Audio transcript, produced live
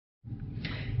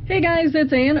Hey guys,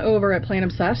 it's Ann over at Plant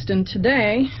Obsessed, and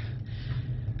today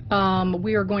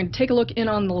we are going to take a look in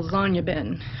on the lasagna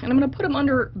bin. And I'm going to put them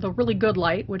under the really good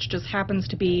light, which just happens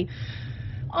to be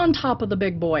on top of the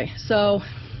big boy. So,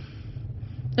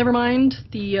 never mind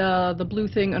the blue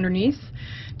thing underneath.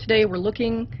 Today we're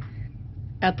looking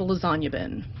at the lasagna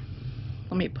bin.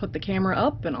 Let me put the camera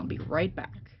up and I'll be right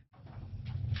back.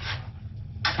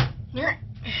 Alright,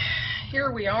 here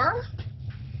we are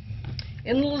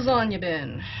in the lasagna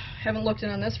bin. Haven't looked in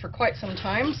on this for quite some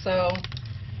time, so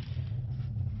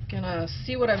gonna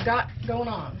see what I've got going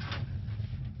on.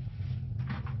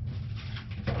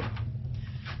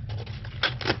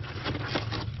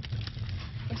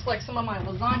 Looks like some of my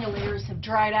lasagna layers have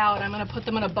dried out. I'm gonna put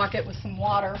them in a bucket with some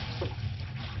water.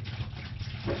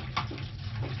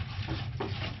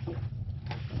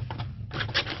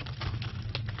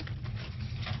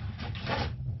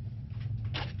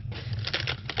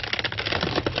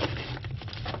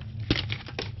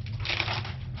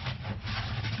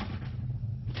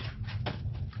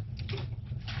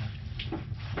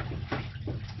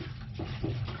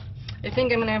 I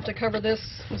think I'm going to have to cover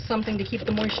this with something to keep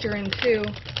the moisture in too.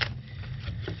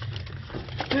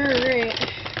 Alright,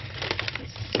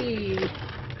 let's see.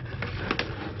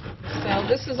 So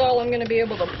this is all I'm going to be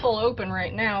able to pull open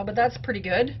right now, but that's pretty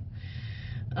good.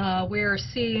 We're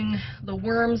seeing the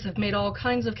worms have made all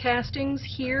kinds of castings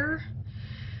here.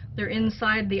 They're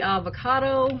inside the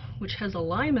avocado, which has a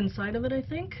lime inside of it, I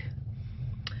think.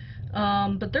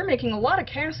 But they're making a lot of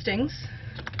castings.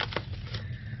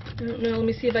 I don't know, let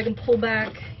me see if I can pull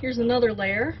back. Here's another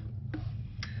layer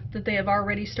that they have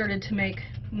already started to make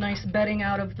nice bedding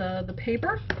out of the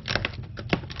paper.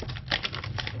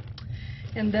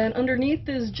 And then underneath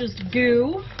is just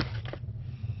goo.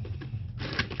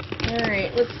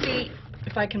 Alright, let's see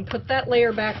if I can put that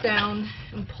layer back down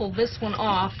and pull this one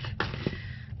off,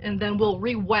 and then we'll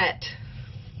re-wet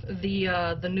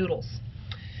the noodles.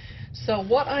 So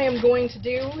what I am going to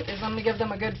do is I'm going to give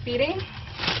them a good feeding.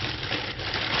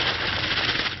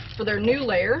 For their new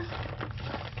layer,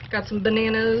 got some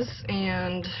bananas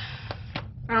and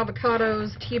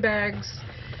avocados, tea bags,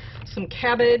 some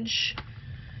cabbage,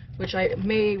 which I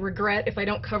may regret if I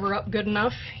don't cover up good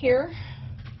enough here.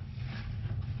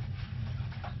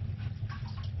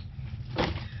 So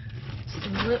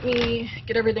let me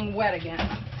get everything wet again.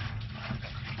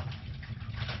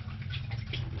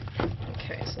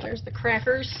 Okay, so there's the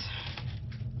crackers.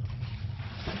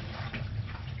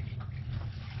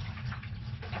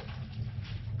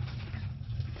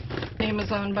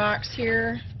 Amazon box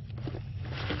here.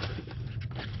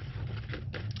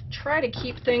 Try to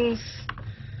keep things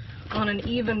on an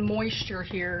even moisture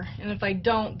here, and if I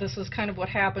don't, this is kind of what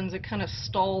happens. It kind of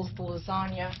stalls the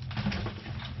lasagna.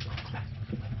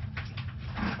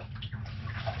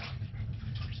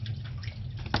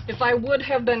 If I would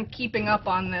have been keeping up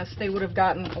on this, they would have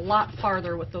gotten a lot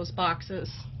farther with those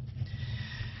boxes.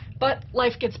 But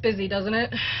life gets busy, doesn't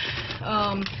it?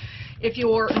 If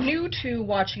you're new to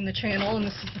watching the channel, and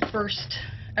this is the first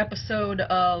episode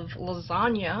of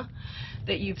lasagna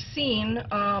that you've seen,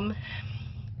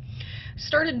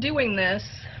 started doing this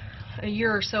a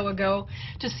year or so ago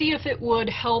to see if it would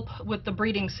help with the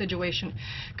breeding situation.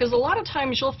 Because a lot of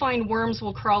times you'll find worms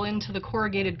will crawl into the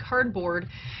corrugated cardboard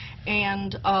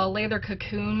and lay their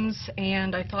cocoons,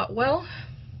 and I thought, well,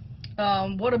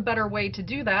 what a better way to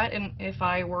do that, and if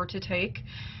I were to take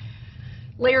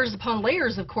layers upon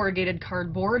layers of corrugated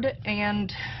cardboard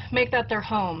and make that their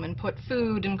home and put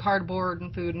food in cardboard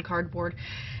and food in cardboard,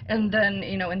 and then,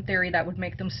 you know, in theory that would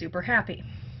make them super happy.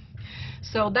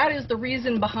 So that is the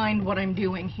reason behind what I'm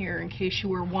doing here, in case you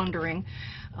were wondering.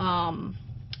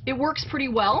 It works pretty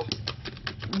well.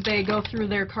 They go through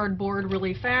their cardboard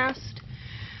really fast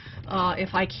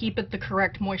if I keep it the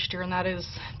correct moisture, and that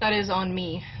is on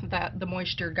me, that the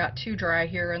moisture got too dry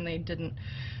here and they didn't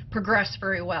progress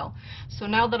very well. So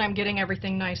now that I'm getting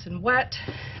everything nice and wet,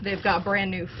 they've got brand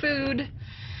new food,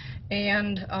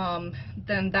 and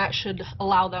then that should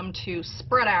allow them to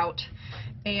spread out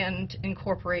and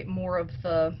incorporate more of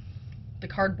the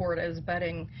cardboard as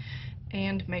bedding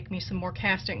and make me some more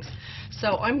castings.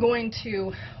 So I'm going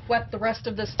to wet the rest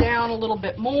of this down a little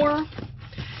bit more,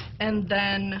 and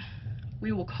then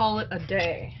we will call it a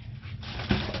day.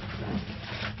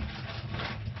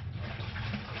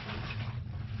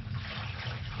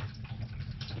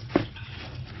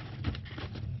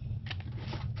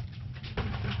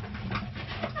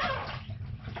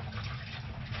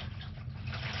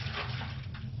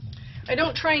 I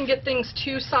don't try and get things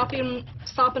too sopping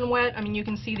wet. I mean, you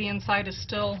can see the inside is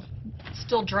still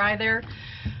dry there.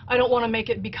 I don't want to make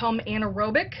it become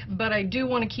anaerobic, but I do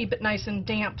want to keep it nice and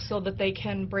damp so that they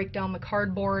can break down the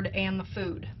cardboard and the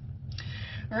food.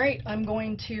 All right, I'm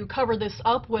going to cover this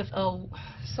up with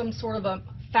some sort of a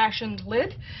fashioned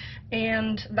lid,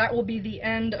 and that will be the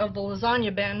end of the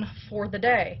lasagna bin for the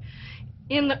day.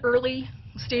 In the early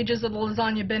stages of the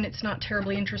lasagna bin, it's not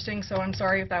terribly interesting, so I'm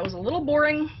sorry if that was a little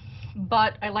boring,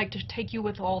 but I like to take you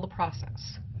with all the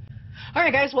process.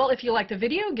 Alright guys, well, if you liked the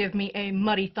video, give me a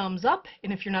muddy thumbs up,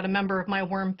 and if you're not a member of my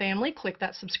worm family, click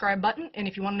that subscribe button, and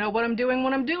if you want to know what I'm doing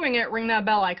when I'm doing it, ring that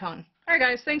bell icon. Alright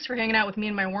guys, thanks for hanging out with me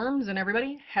and my worms, and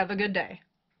everybody, have a good day.